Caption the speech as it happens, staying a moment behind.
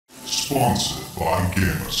Sponsored by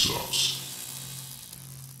Gamer Subs.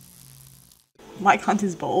 Mike Hunt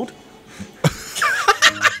is bald.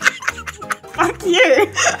 Fuck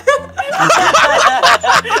you.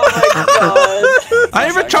 I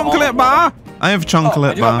have a chocolate bar. I have a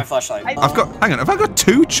chocolate bar. My flashlight. I've got. Hang on. Have I got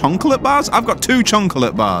 2 chocolate bars? I've got 2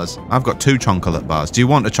 chocolate bars. I've got 2 chocolate bars. Do you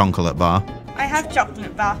want a chocolate bar? I have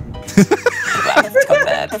chocolate bar.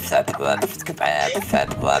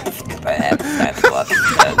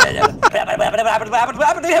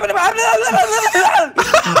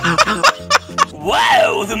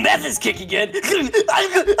 Wow, the meth is kicking in.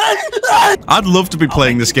 I'd love to be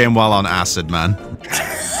playing this game while on acid, man.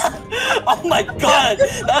 Oh my god,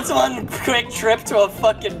 that's one quick trip to a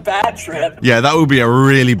fucking bad trip. Yeah, that would be a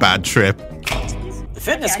really bad trip. The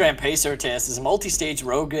Fitness Gram Pacer test is a multi-stage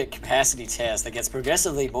aerobic capacity test that gets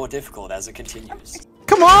progressively more difficult as it continues.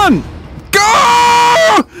 Come on!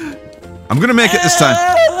 Go! I'm gonna make it this time.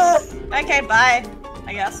 Okay, bye.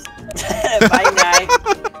 I guess. Bye, guy.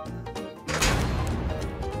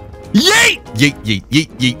 Yeet! Yeet, yeet, yeet,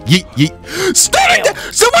 yeet, yeet, yeet. Stay!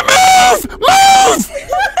 Someone move! Move!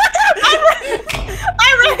 I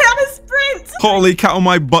ran out of sprint. Holy cow,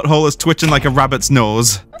 my butthole is twitching like a rabbit's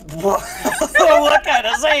nose. What kind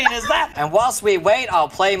of saying is that? And whilst we wait, I'll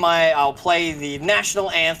play the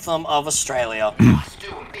national anthem of Australia.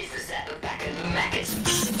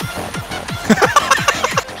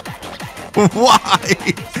 Why?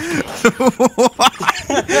 Why?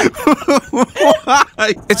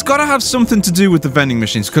 It's got to have something to do with the vending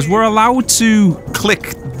machines, because we're allowed to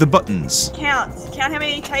click the buttons. Count how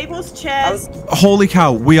many tables, chairs. Holy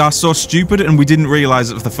cow, we are so stupid and we didn't realize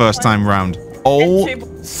it for the first time round. Oh,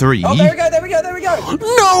 3. Oh, there we go, there we go, there we go.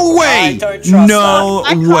 No way! I don't trust no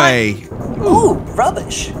that. way. Ooh,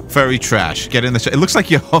 rubbish. Very trash. Get in the. It looks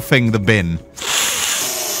like you're huffing the bin.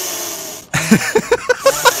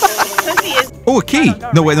 Oh, a key!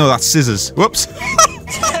 No, wait, no, that's scissors. Whoops.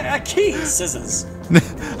 A key, scissors.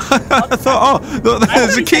 I thought, oh,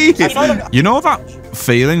 there's a key. You know that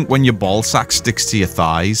feeling when your ball sack sticks to your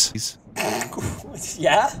thighs?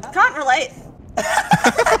 Yeah? Can't relate.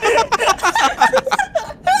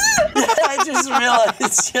 I just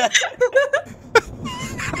realized. Yeah.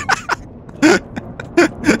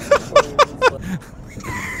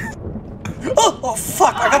 Oh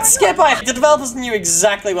fuck, I got scared by it. The developers knew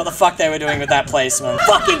exactly what the fuck they were doing with that placement.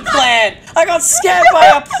 Fucking plant! I got scared by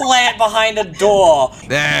a plant behind a door.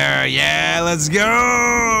 There, yeah, let's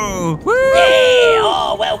go! Woo! Hey,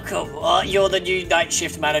 oh, welcome. You're the new night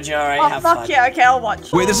shift manager, alright? Oh, have fuck fun. yeah, okay, I'll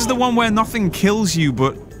watch. Wait, this is the one where nothing kills you,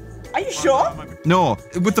 but... Are you sure? No,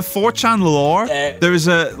 with the 4chan lore, there is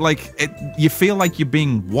a, like, you feel like you're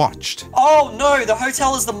being watched. Oh no, the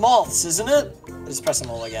hotel is the moths, isn't it? Just press them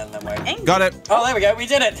all again, then wait. Got it. Oh, there we go, we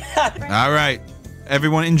did it. Alright,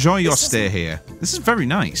 everyone enjoy your stay here. This is very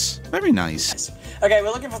nice. Very nice. Okay,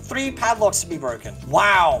 we're looking for 3 padlocks to be broken.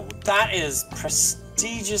 Wow, that is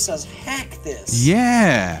prestigious as heck, this.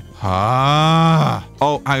 Yeah. Ah.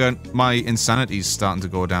 Oh, hang on. My insanity's starting to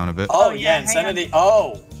go down a bit. Oh, yeah, insanity.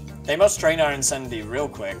 Oh, they must drain our insanity real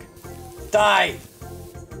quick. Die.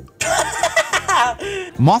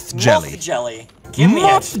 Moth jelly. Moth jelly. Give me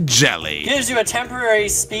Moth it. jelly. Gives you a temporary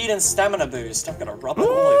speed and stamina boost. I'm gonna rub it all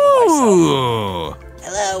over myself. Ooh.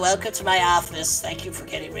 Hello, welcome to my office. Thank you for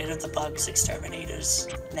getting rid of the bugs exterminators.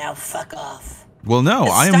 Now fuck off. Well, no,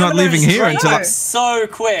 I am not leaving here until I... So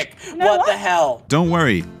quick. No, what the hell? Don't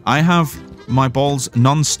worry. I have my balls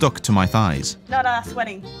non-stuck to my thighs. No,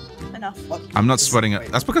 sweating. Enough. I'm not sweating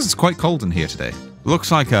it. That's because it's quite cold in here today.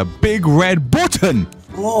 Looks like a big red button.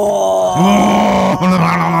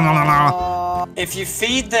 If you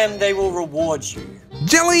feed them, they will reward you.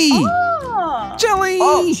 Jelly! Oh. Jelly!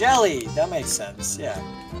 Oh, jelly. That makes sense. Yeah.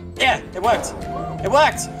 Yeah, it worked. It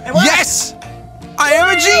worked. It worked. Yes! I am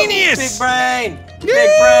a genius! Big brain. Big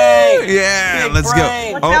brain. Yeah, Big let's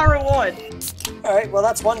brain. go. What's our reward? Alright, well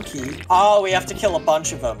that's one key. Oh, we have to kill a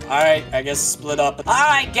bunch of them. Alright, I guess split up.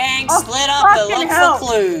 Alright, gang, split up and look for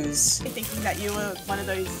clues. I'm thinking that you were one of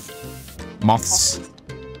those... Moths.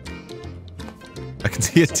 I can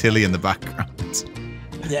see a Tilly in the background.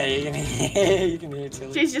 Yeah, you can hear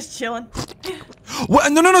Tilly. She's just chilling.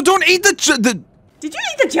 What? No, don't eat the Did you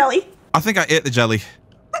eat the jelly? I think I ate the jelly.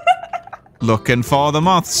 Looking for the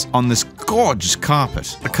moths on this gorgeous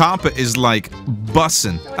carpet. The carpet is like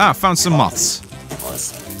bussin'. Ah, found some moths.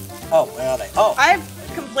 Oh, where are they? Oh, I've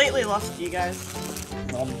completely lost you guys.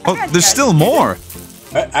 Oh, there's still more.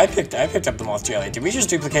 I picked up the moth jelly. Did we just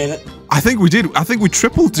duplicate it? I think we did. I think we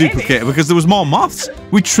triple duplicated because there was more moths.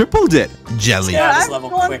 We tripled it. Jelly. Yeah, this I've level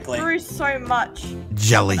gone quickly. through so much.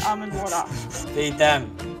 Jelly. Almond water. Feed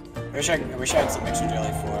them. I wish I had some extra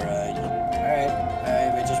jelly for you.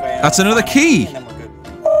 That's another key. And then we're good.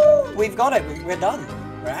 Oh, we've got it. We're done.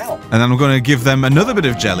 We're out. And then I'm going to give them another bit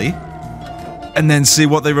of jelly. And then see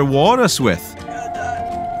what they reward us with.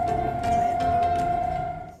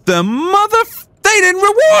 The they didn't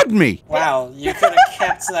reward me! Wow, you could have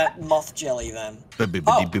kept that moth jelly then. Oh,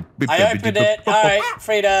 I opened it. Alright,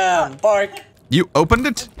 freedom. Bark. You opened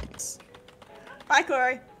it? Bye,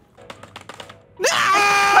 Corey. No!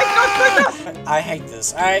 I hate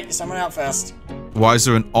this. Alright, someone out first. Why is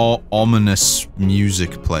there an ominous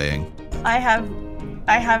music playing? I have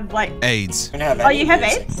like... AIDS. Oh, you have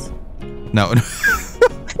AIDS? No.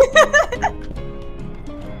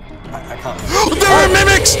 I can't. There are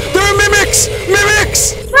mimics! There are mimics!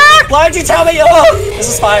 Mimics! Why'd you tell me? Oh, this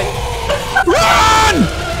is fine. Run!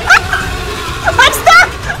 I'm stuck!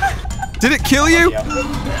 Did it kill you?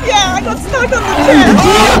 Yeah, I got stuck on the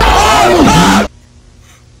chair.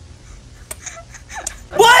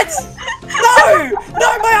 What? No! No,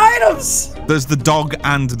 my items! There's the dog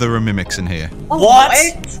and there are mimics in here. What?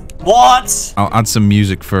 What? I'll add some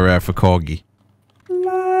music for Corgi.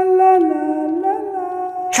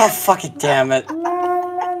 God fucking damn it.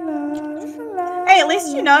 Hey, at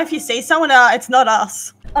least you know if you see someone, it's not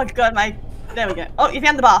us. Oh god, there we go. Oh, you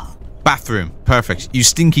found the bath. Bathroom. Perfect. You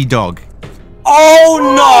stinky dog. Oh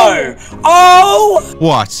no! Oh!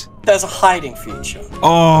 What? There's a hiding feature.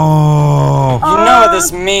 Oh. You know what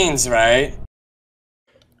this means, right?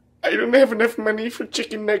 I don't have enough money for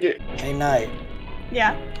chicken nugget. Hey, Knight.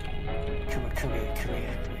 Yeah. Come here.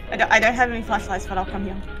 I don't have any flashlights, but I'll come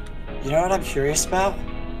here. You know what I'm curious about?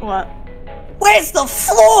 What? Where's the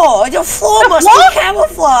floor? Your floor must what? be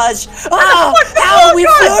camouflage! Oh, how are we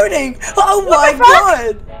floating? Oh my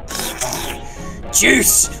god!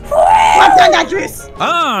 Juice! What's on that juice?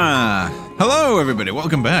 Ah. Hello, everybody.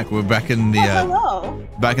 Welcome back. We're back in the hello.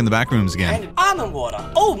 back in the back rooms again. And almond water.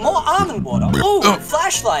 Oh, more almond water. Oh,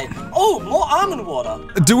 flashlight. Oh, more almond water.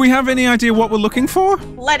 Do we have any idea what we're looking for?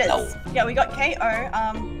 Letters. No. Yeah, we got KO.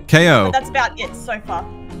 KO. But that's about it so far.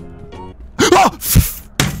 Oh!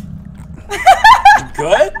 You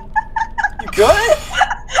good? You good?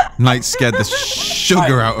 Knight scared the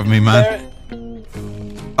sugar out of me, man.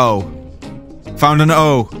 O. Found an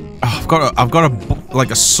O. Oh, I've got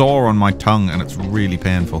like a sore on my tongue, and it's really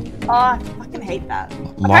painful. Oh, I fucking hate that.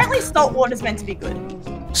 Lock. Apparently, salt water's meant to be good.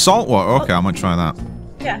 Salt water. Okay, I might try that.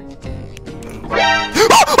 Yeah.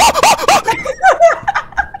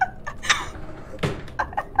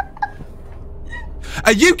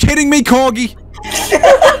 Are you kidding me, Corgi?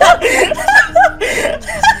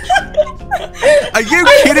 Are you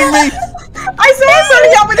kidding me? I saw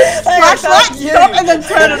somebody up with his flashlight, stop, and then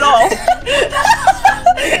turn it off.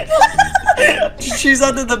 Did you choose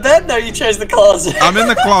under the bed? No, you chose the closet. I'm in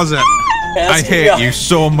the closet. Yeah, I hate you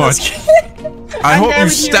so much. I hope you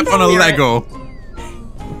step on a Lego.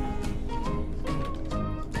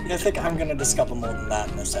 I think I'm gonna discover more than that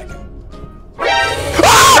in a second.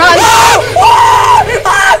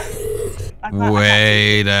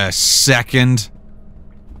 Wait a second.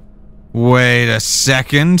 Wait a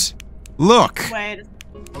second. Look. Wait.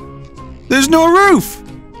 There's no roof.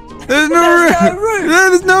 There's no roof.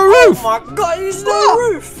 There's no roof. Oh my god, there's no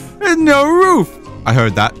roof. There's no roof. I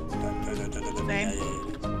heard that.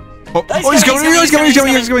 Oh, he's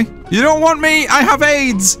going. You don't want me. I have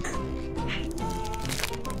AIDS.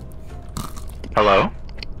 Hello?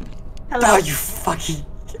 Hello. Oh, you fucking.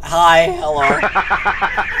 Hi, hello.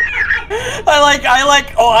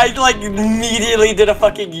 I immediately did a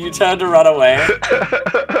fucking U-turn to run away.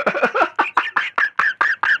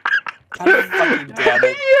 God fucking damn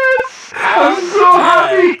it. Yes! I'm so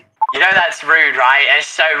happy! You know that's rude, right? It's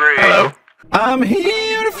so rude. Hello? I'm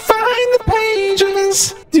here to find the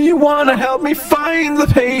pages. Do you want to help me find the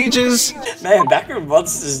pages? Man, Backroom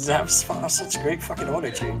Monsters have such great fucking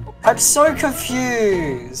auto-tune. I'm so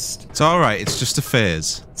confused. It's alright, it's just a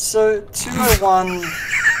phase. So, 201...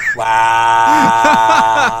 Wow.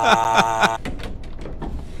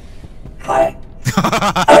 Hi.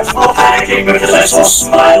 I'm still panicking because I saw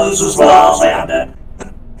smilers as well.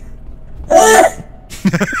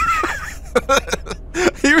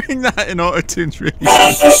 Hearing that in auto-tune's really...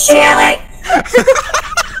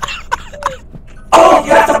 Oh,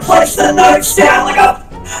 you have to place the notes down like a...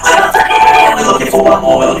 We're looking for one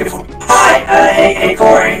more, we're looking for... Hi, hey,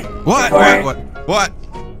 Corey. What? Hey, Corey. What?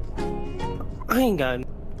 I ain't going.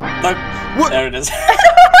 Nope. What? There it is.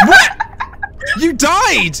 What? You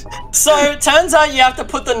died! So, it turns out you have to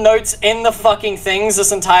put the notes in the fucking things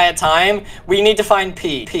this entire time. We need to find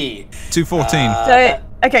P. 214. So,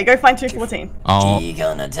 okay, go find 214. I'll You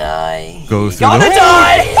gonna die. go through Gonna the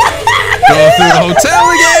die! Go through the hotel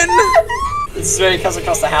again! This is where he comes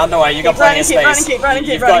across the hound. No way, you got plenty of space.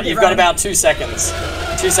 You've got about 2 seconds.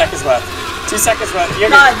 2 seconds worth. 2 seconds worth. You're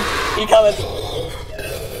good. You coming?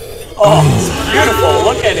 Oh, it's beautiful.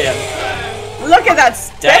 Look at him. Look at that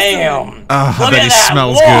specimen. Damn. I Look bet at he that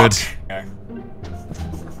smells walk. good.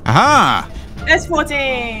 Aha!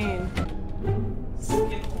 S14.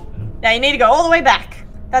 Now you need to go all the way back.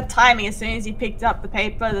 That timing, as soon as you picked up the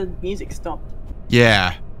paper, the music stopped.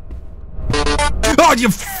 Yeah. Oh, you!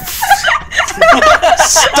 Stop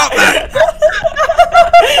that!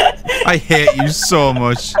 I hate you so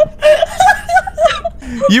much.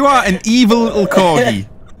 You are an evil little corgi.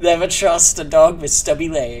 Never trust a dog with stubby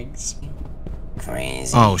legs.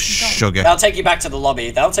 Crazy. Oh, sugar. That'll take you back to the lobby.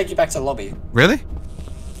 That'll take you back to the lobby. Really?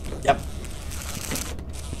 Yep.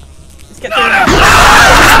 Let's get through now.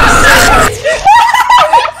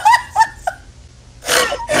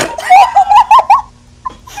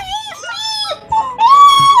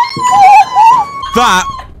 That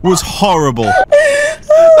was horrible.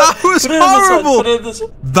 That was horrible.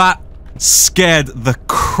 That scared the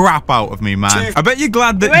crap out of me, man. I bet you're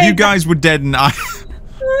glad that you guys were dead and I...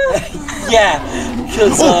 Yeah,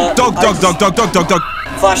 because dog.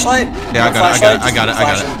 Flashlight? Yeah, I got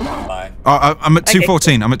it. Bye. I'm at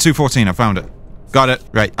 214. I'm at 214. I found it. Got it.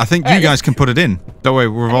 Right. I think you guys can put it in. Don't worry,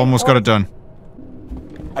 we've almost got it done.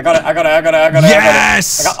 I got it.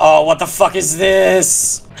 Yes! Oh, what the fuck is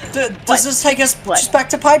this? Does this take us just back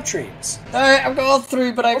to pipe dreams? Alright, I'm going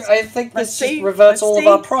through, but I think this just reverts all of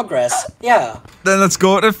our progress. Yeah. Then let's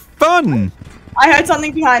go to fun. I heard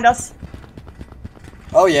something behind us.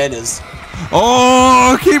 Oh yeah, it is.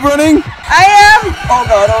 Oh, keep running. I am! Oh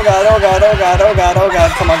god.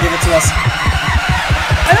 Come on, give it to us.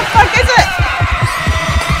 Where the fuck is it?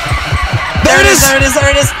 There it is. There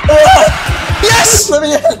it is. Yes! Let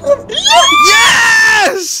me in.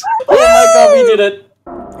 Yes! Oh my god, we did it.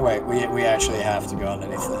 Wait, we actually have to go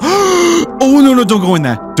underneath this. Oh no, don't go in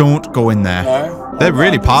there. Don't go in there. No? They're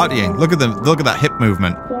really partying. Look at them. Look at that hip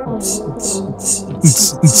movement.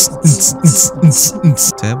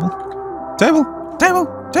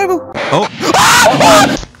 Table. Oh.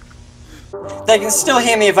 They can still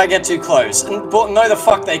hear me if I get too close. But no, the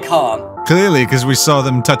fuck they can't. Clearly, because we saw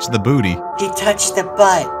them touch the booty. He touched the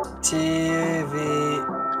butt. TVW.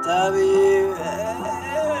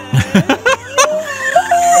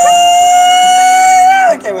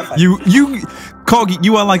 Okay, we're fine. You, Corgi,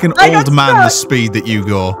 you are like an old man. The speed that you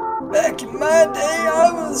go. Back in my day,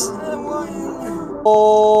 I was.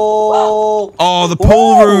 Oh, the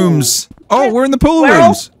pool rooms. Oh, we're in the pool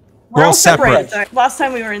rooms. We're all separate. So last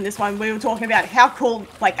time we were in this one, we were talking about how cool,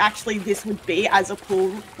 like, actually this would be as a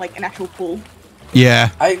pool, like an actual pool.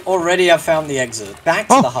 Yeah. I already have found the exit. Back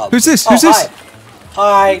to the hub. Who's this? Who's this?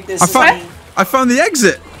 Hi. This is me. I found the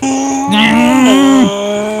exit.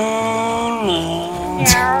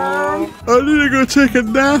 I need to go take a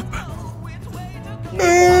nap.